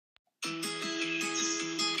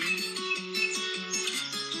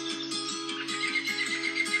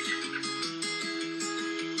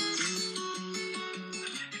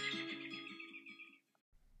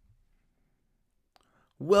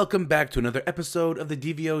Welcome back to another episode of the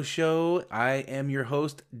DVO Show. I am your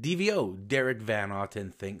host, DVO, Derek Van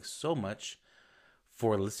Otten. Thanks so much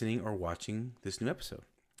for listening or watching this new episode.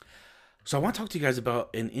 So I want to talk to you guys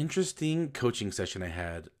about an interesting coaching session I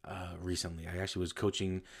had recently. I actually was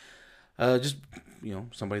coaching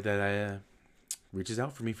somebody that reaches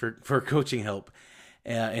out for me for coaching help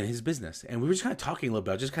in his business. And we were just kind of talking a little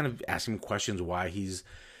bit, just kind of asking him questions why he's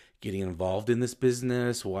getting involved in this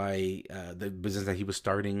business, why the business that he was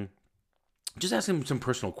starting, just asking him some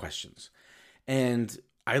personal questions. And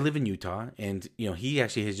I live in Utah, and he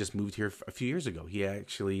actually has just moved here a few years ago. He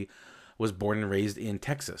actually was born and raised in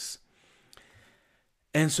Texas.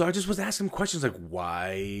 And so I just was asking him questions like,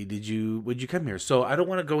 would you come here? So I don't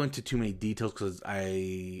want to go into too many details because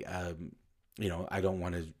I don't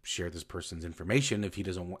want to share this person's information if he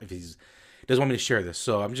doesn't want me to share this.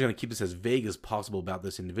 So I'm just going to keep this as vague as possible about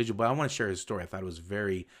this individual, but I want to share his story. I thought it was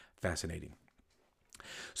very fascinating.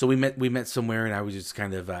 So we met somewhere, and I was just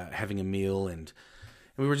kind of having a meal, and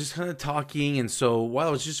we were just kind of talking. And so while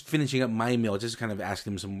I was just finishing up my meal, just kind of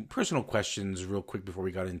asking him some personal questions real quick before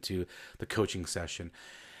we got into the coaching session.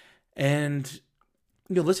 And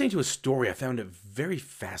listening to his story, I found it very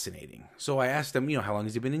fascinating. So I asked him, how long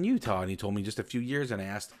has he been in Utah? And he told me just a few years. And I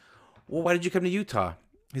asked, well, why did you come to Utah?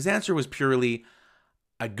 His answer was purely,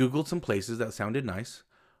 I Googled some places that sounded nice,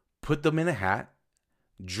 put them in a hat,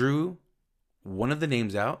 drew one of the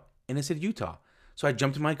names out, and it said Utah. So I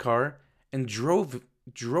jumped in my car and drove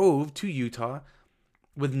to Utah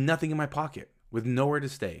with nothing in my pocket, with nowhere to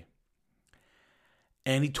stay.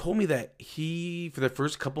 And he told me that he, for the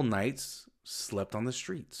first couple nights, slept on the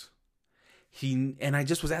streets. And I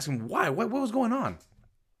just was asking why, what was going on?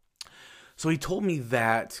 So he told me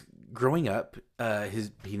that growing up,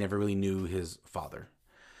 he never really knew his father.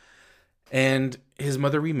 And his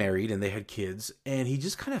mother remarried, and they had kids, and he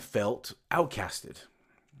just kind of felt outcasted.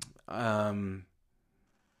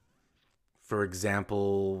 For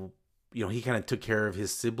example, he kind of took care of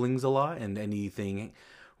his siblings a lot, and anything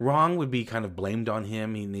wrong would be kind of blamed on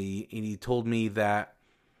him. And he told me that,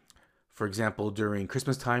 for example, during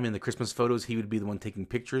Christmas time in the Christmas photos, he would be the one taking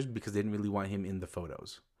pictures because they didn't really want him in the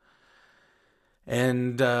photos.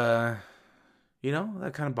 And, that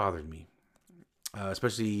kind of bothered me,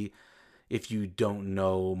 especially if you don't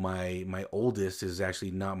know, my oldest is actually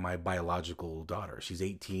not my biological daughter. She's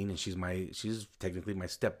 18, and she's technically my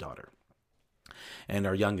stepdaughter. And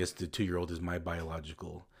our youngest, the 2-year-old, is my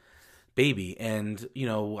biological baby. And,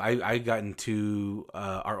 I got into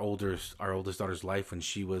our oldest daughter's life when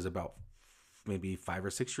she was about maybe 5 or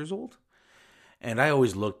 6 years old. And I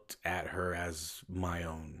always looked at her as my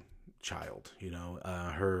own child.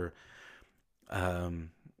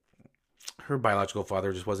 Her biological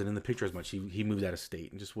father just wasn't in the picture as much. He moved out of state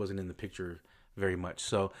and just wasn't in the picture very much.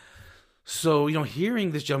 So hearing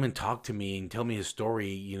this gentleman talk to me and tell me his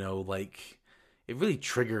story, it really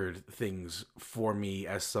triggered things for me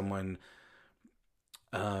as someone.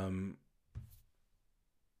 I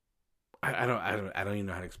don't even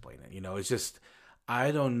know how to explain it. It's just,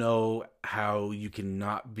 I don't know how you can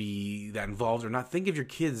not be that involved or not think of your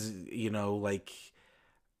kids,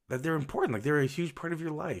 that they're important, like they're a huge part of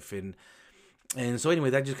your life. And so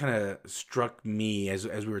anyway, that just kind of struck me as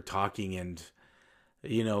we were talking. And,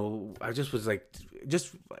 I just was like,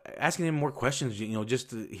 just asking him more questions,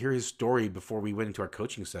 just to hear his story before we went into our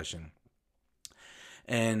coaching session.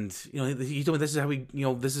 And, he told me this is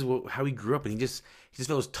how he grew up. And he just felt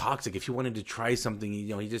it was toxic. If he wanted to try something,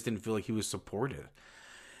 he just didn't feel like he was supported.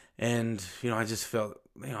 And, I just felt,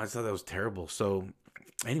 I thought that was terrible. So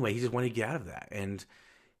anyway, he just wanted to get out of that. And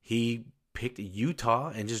he picked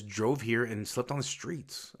Utah and just drove here and slept on the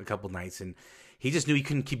streets a couple nights. And he just knew he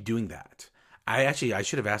couldn't keep doing that. I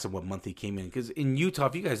should have asked him what month he came in. Because in Utah,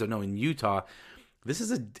 if you guys don't know, in Utah, this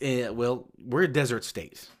is we're a desert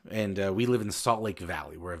state. And we live in Salt Lake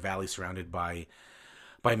Valley. We're a valley surrounded by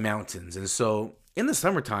mountains. And so in the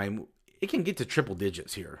summertime, it can get to triple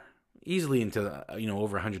digits here. Easily into,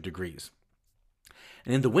 over 100 degrees.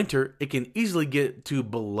 And in the winter, it can easily get to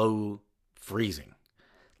below freezing.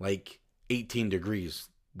 Like 18 degrees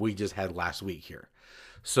we just had last week here.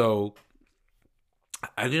 So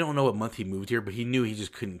I didn't know what month he moved here, but he knew he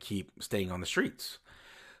just couldn't keep staying on the streets.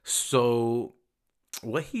 So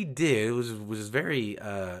what he did was very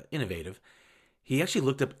innovative. He actually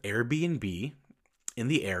looked up Airbnb in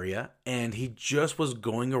the area, and he just was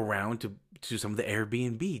going around to some of the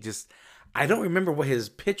Airbnb. Just, I don't remember what his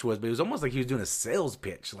pitch was, but it was almost like he was doing a sales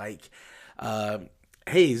pitch. Like,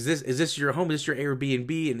 hey, is this your home? Is this your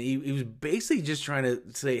Airbnb? And he was basically just trying to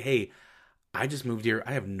say, hey, I just moved here.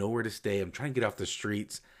 I have nowhere to stay. I'm trying to get off the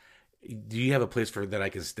streets. Do you have a place that I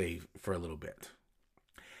can stay for a little bit?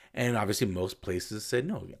 And obviously most places said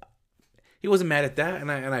no. He wasn't mad at that,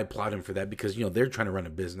 and I applaud him for that because they're trying to run a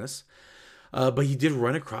business. But he did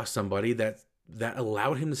run across somebody that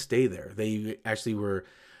allowed him to stay there. They actually were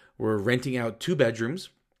renting out 2 bedrooms.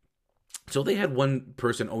 So they had one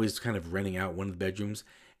person always kind of renting out one of the bedrooms,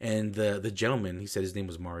 and the gentleman, he said his name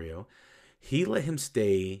was Mario, he let him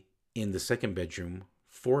stay in the second bedroom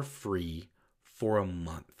for free for a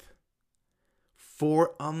month.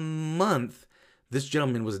 For a month, this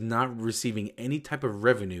gentleman was not receiving any type of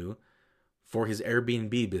revenue for his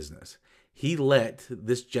Airbnb business. He let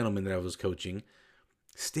this gentleman that I was coaching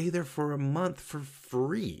stay there for a month for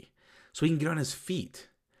free so he can get on his feet.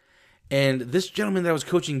 And this gentleman that I was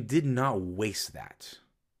coaching did not waste that.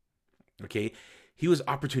 Okay? He was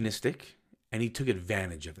opportunistic and he took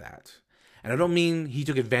advantage of that. And I don't mean he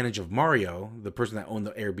took advantage of Mario, the person that owned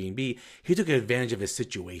the Airbnb. He took advantage of his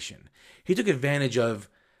situation. He took advantage of,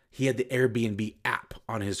 he had the Airbnb app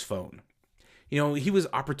on his phone. He was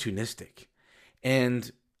opportunistic.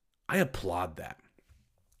 And I applaud that.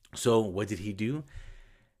 So what did he do?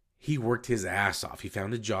 He worked his ass off. He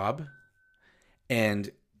found a job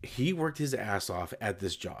and he worked his ass off at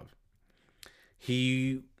this job.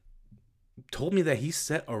 He told me that he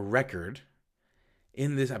set a record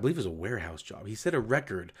in this, I believe it was a warehouse job. He set a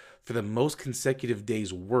record for the most consecutive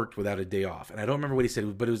days worked without a day off. And I don't remember what he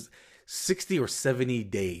said, but it was 60 or 70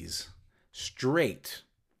 days straight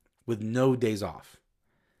with no days off.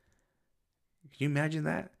 Can you imagine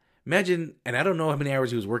that? Imagine, and I don't know how many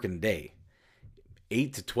hours he was working a day.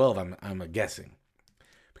 8 to 12, I'm guessing.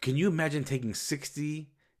 But can you imagine taking 60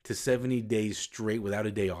 to 70 days straight without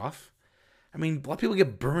a day off? I mean, a lot of people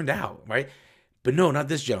get burned out, right? But no, not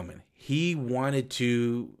this gentleman. He wanted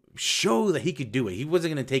to show that he could do it. He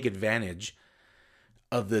wasn't going to take advantage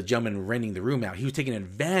of the gentleman renting the room out. He was taking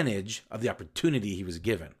advantage of the opportunity he was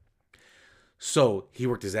given. So he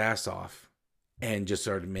worked his ass off and just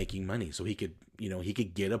started making money so he could, he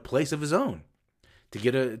could get a place of his own, to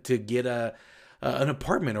get an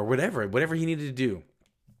apartment or whatever he needed to do.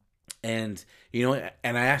 And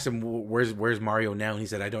and I asked him, where's Mario now? And he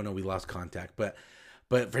said, I don't know, we lost contact. But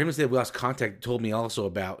for him to say we lost contact told me also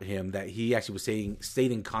about him that he actually was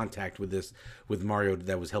stayed in contact with Mario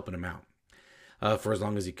that was helping him out for as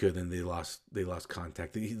long as he could. Then they lost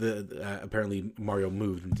contact. Apparently Mario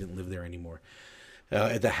moved and didn't live there anymore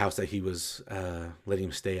at the house that he was letting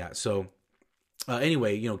him stay at. So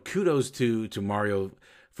anyway, kudos to Mario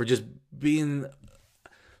for just being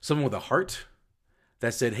someone with a heart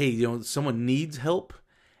that said, hey, someone needs help,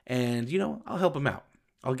 and I'll help him out.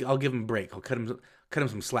 I'll give him a break. I'll cut him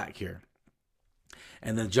some slack here.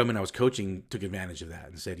 And then the gentleman I was coaching took advantage of that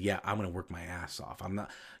and said, yeah, I'm going to work my ass off. I'm not,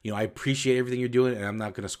 I appreciate everything you're doing, and I'm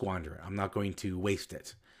not going to squander it. I'm not going to waste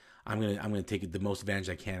it. I'm going to take the most advantage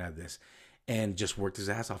I can out of this, and just worked his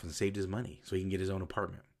ass off and saved his money so he can get his own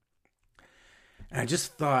apartment. And I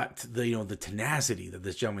just thought the tenacity that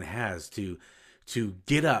this gentleman has to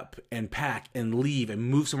get up and pack and leave and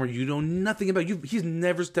move somewhere you know nothing about. He's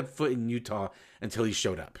never stepped foot in Utah until he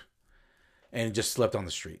showed up and just slept on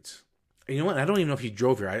the streets. And you know what? I don't even know if he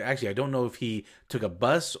drove here. I don't know if he took a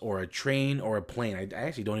bus or a train or a plane. I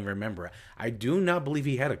actually don't even remember. I do not believe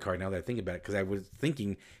he had a car now that I think about it, because I was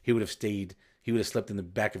thinking he would have slept in the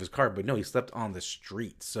back of his car, but no, he slept on the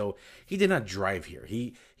street. So he did not drive here.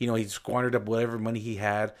 He squandered up whatever money he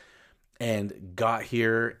had and got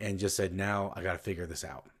here and just said, now I got to figure this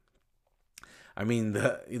out. I mean,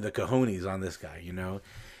 the cojones on this guy,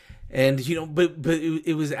 and but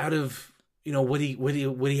it was out of what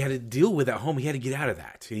he had to deal with at home. He had to get out of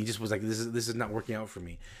that, and he just was like, this is not working out for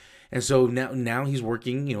me. And so now he's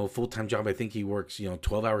working, a full-time job. I think he works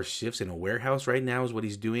 12-hour shifts in a warehouse right now is what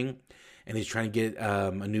he's doing. And he's trying to get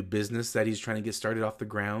a new business that he's trying to get started off the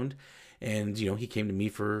ground. And, he came to me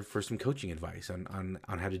for some coaching advice on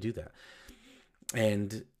how to do that.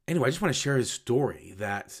 And anyway, I just want to share his story,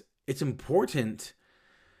 that it's important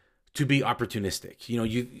to be opportunistic.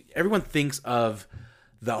 Everyone thinks of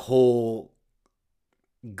the whole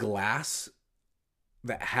glass,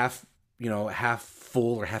 that half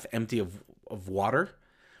full or half empty of water.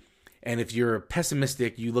 And if you're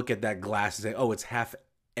pessimistic, you look at that glass and say, oh, it's half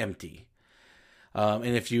empty. And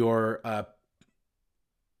if you're,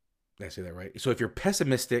 did I say that right? So if you're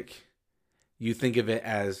pessimistic, you think of it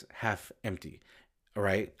as half empty, all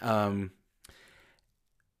right?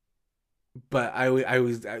 But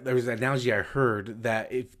there was an analogy I heard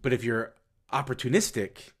that if you're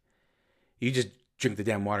opportunistic, you just drink the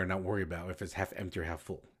damn water and not worry about if it's half empty or half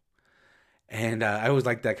full. And I always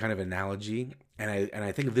like that kind of analogy. And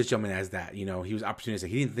I think of this gentleman as that. You know, he was opportunistic.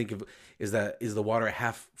 He didn't think of is the water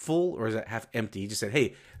half full or is it half empty? He just said,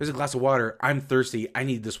 hey, there's a glass of water. I'm thirsty. I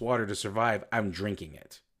need this water to survive. I'm drinking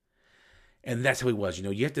it. And that's how he was. You know,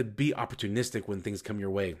 you have to be opportunistic when things come your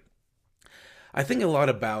way. I think a lot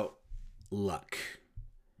about luck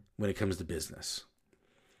when it comes to business.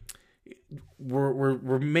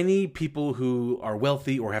 Were many people who are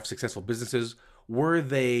wealthy or have successful businesses, were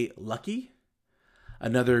they lucky?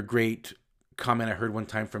 Another great comment I heard one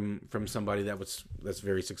time from somebody that's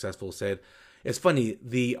very successful said, it's funny,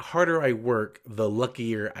 the harder I work, the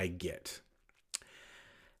luckier I get.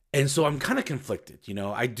 And so I'm kind of conflicted. You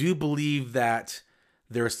know, I do believe that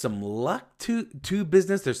there's some luck to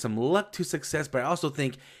business. There's some luck to success, but I also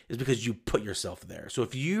think it's because you put yourself there. So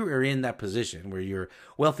if you are in that position where you're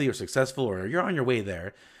wealthy or successful or you're on your way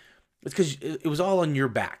there, it's because it was all on your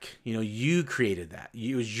back. You know, you created that.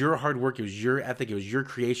 It was your hard work. It was your ethic. It was your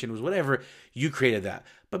creation. It was whatever. You created that.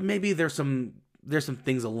 But maybe there's some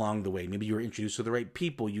things along the way. Maybe you were introduced to the right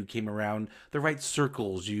people. You came around the right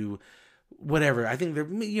circles. Whatever. I think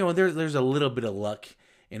there's a little bit of luck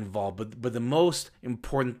involved, but the most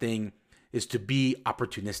important thing is to be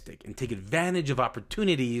opportunistic and take advantage of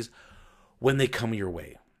opportunities when they come your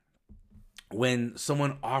way. When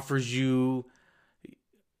someone offers you,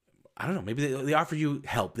 I don't know, maybe they offer you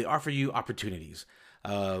help, they offer you opportunities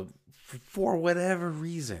for whatever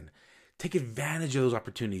reason. Take advantage of those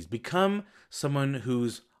opportunities. Become someone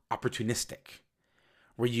who's opportunistic,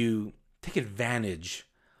 where you take advantage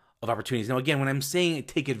of opportunities. Now, again, when I'm saying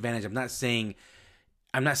take advantage, I'm not saying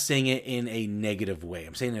it in a negative way.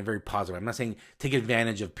 I'm saying it in a very positive way. I'm not saying take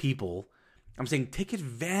advantage of people. I'm saying take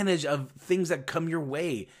advantage of things that come your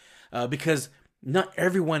way, because not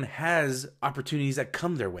everyone has opportunities that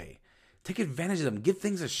come their way. Take advantage of them. Give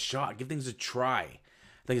things a shot. Give things a try.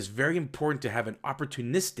 I think it's very important to have an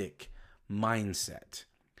opportunistic mindset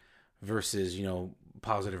versus,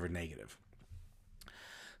 positive or negative.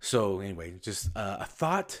 So anyway, just a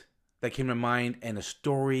thought that came to mind and a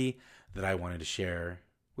story that I wanted to share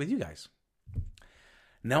with you guys.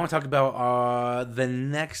 Now I want to talk about the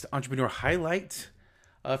next entrepreneur highlight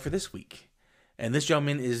for this week. And this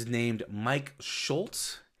gentleman is named Mike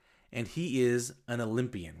Schultz, and he is an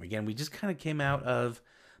Olympian. Again, we just kind of came out of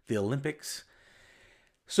the Olympics.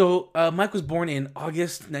 So Mike was born in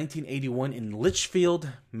August 1981 in Litchfield,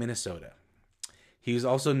 Minnesota. He was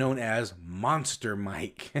also known as Monster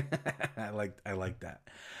Mike. I like that.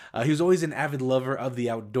 He was always an avid lover of the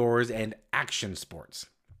outdoors and action sports.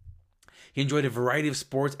 He enjoyed a variety of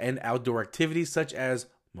sports and outdoor activities such as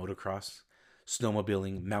motocross,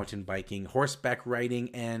 snowmobiling, mountain biking, horseback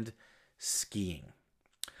riding, and skiing.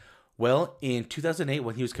 Well, in 2008,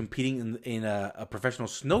 when he was competing in a professional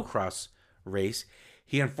snowcross race,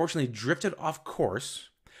 he unfortunately drifted off course,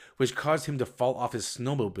 which caused him to fall off his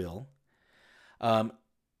snowmobile.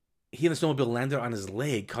 He and the snowmobile landed on his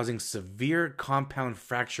leg, causing severe compound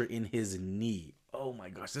fracture in his knee. Oh my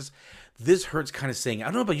gosh, this hurts kind of saying. I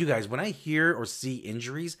don't know about you guys. When I hear or see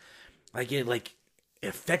injuries, it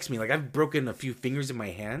affects me. Like, I've broken a few fingers in my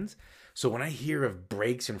hands. So when I hear of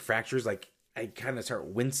breaks and fractures, I kind of start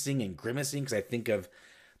wincing and grimacing because I think of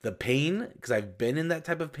the pain, because I've been in that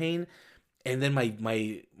type of pain. And then my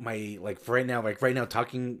right now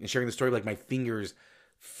talking and sharing the story, my fingers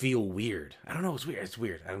feel weird. I don't know. It's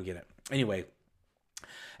weird. I don't get it. Anyway,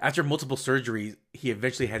 after multiple surgeries, he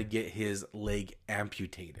eventually had to get his leg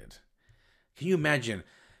amputated. Can you imagine?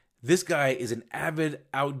 This guy is an avid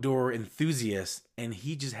outdoor enthusiast, and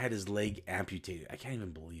he just had his leg amputated. I can't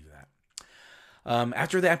even believe that.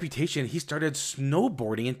 After the amputation, he started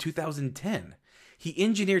snowboarding in 2010. He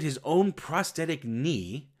engineered his own prosthetic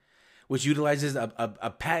knee, which utilizes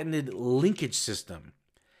a patented linkage system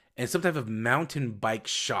and some type of mountain bike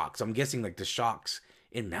shocks. I'm guessing the shocks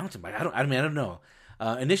in mountain bike. I don't know.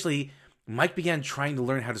 Initially, Mike began trying to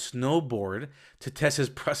learn how to snowboard to test his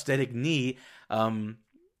prosthetic knee. It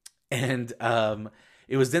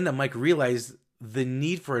was then that Mike realized the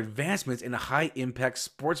need for advancements in high impact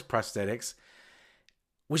sports prosthetics,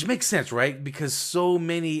 which makes sense, right? Because so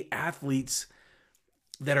many athletes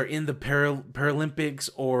that are in the Paralympics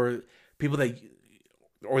or people that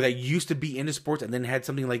used to be into sports and then had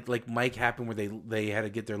something like Mike happen where they had to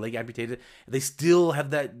get their leg amputated, they still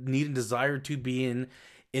have that need and desire to be in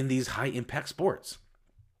these high impact sports.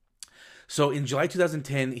 So in July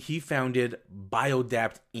 2010, he founded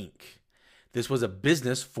Biodapt Inc. This was a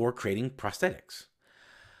business for creating prosthetics.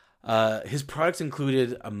 His products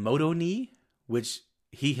included a Moto Knee, which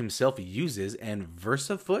he himself uses, and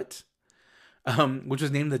VersaFoot, which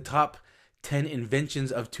was named the top 10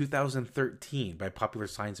 inventions of 2013 by Popular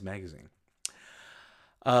Science magazine.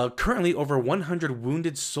 Currently, over 100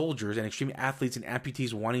 wounded soldiers and extreme athletes and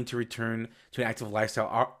amputees wanting to return to an active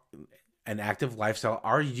lifestyle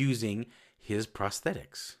are using his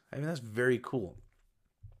prosthetics. I mean, that's very cool.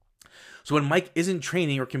 So when Mike isn't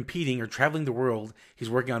training or competing or traveling the world, he's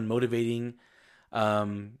working on motivating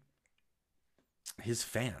his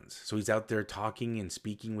fans. So he's out there talking and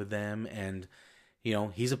speaking with them, and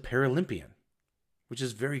he's a Paralympian, which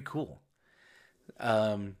is very cool.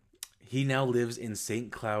 He now lives in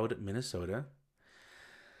St. Cloud, Minnesota.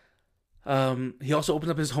 He also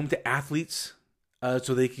opens up his home to athletes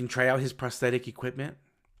so they can try out his prosthetic equipment.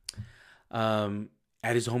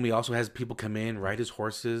 At his home, he also has people come in, ride his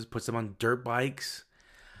horses, puts them on dirt bikes.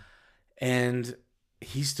 And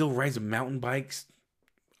he still rides mountain bikes.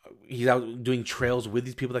 He's out doing trails with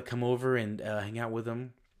these people that come over and hang out with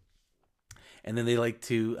him. And then they like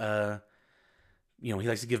to... he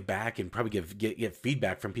likes to give back and probably get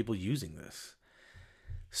feedback from people using this.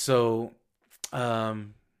 So,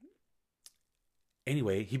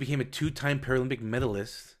 anyway, he became a 2-time Paralympic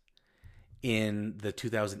medalist in the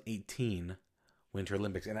 2018 Winter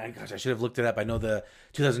Olympics. And I should have looked it up. I know the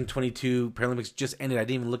 2022 Paralympics just ended. I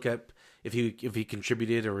didn't even look up if he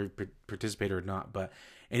contributed or participated or not. But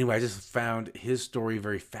anyway, I just found his story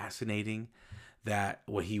very fascinating. That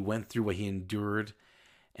what he went through, what he endured,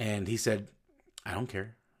 and he said, I don't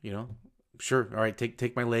care, sure. All right,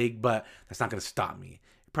 take my leg, but that's not going to stop me.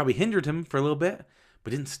 It probably hindered him for a little bit, but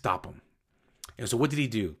didn't stop him. And so what did he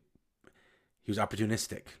do? He was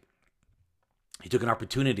opportunistic. He took an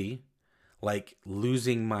opportunity, like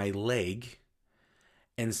losing my leg,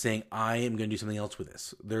 and saying, I am going to do something else with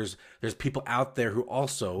this. There's people out there who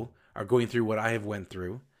also are going through what I have went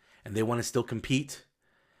through, and they want to still compete,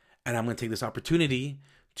 and I'm going to take this opportunity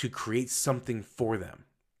to create something for them.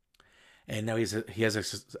 And now he has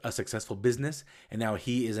a successful business, and now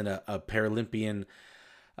he is a Paralympian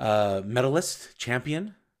medalist,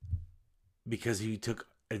 champion, because he took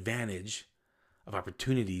advantage of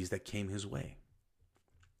opportunities that came his way.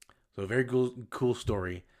 So a very cool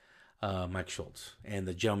story, Mike Schultz, and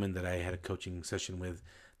the gentleman that I had a coaching session with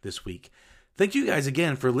this week. Thank you guys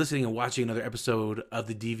again for listening and watching another episode of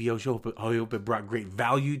the DVO Show. I hope it brought great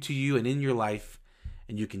value to you and in your life,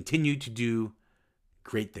 and you continue to do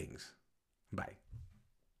great things. Bye.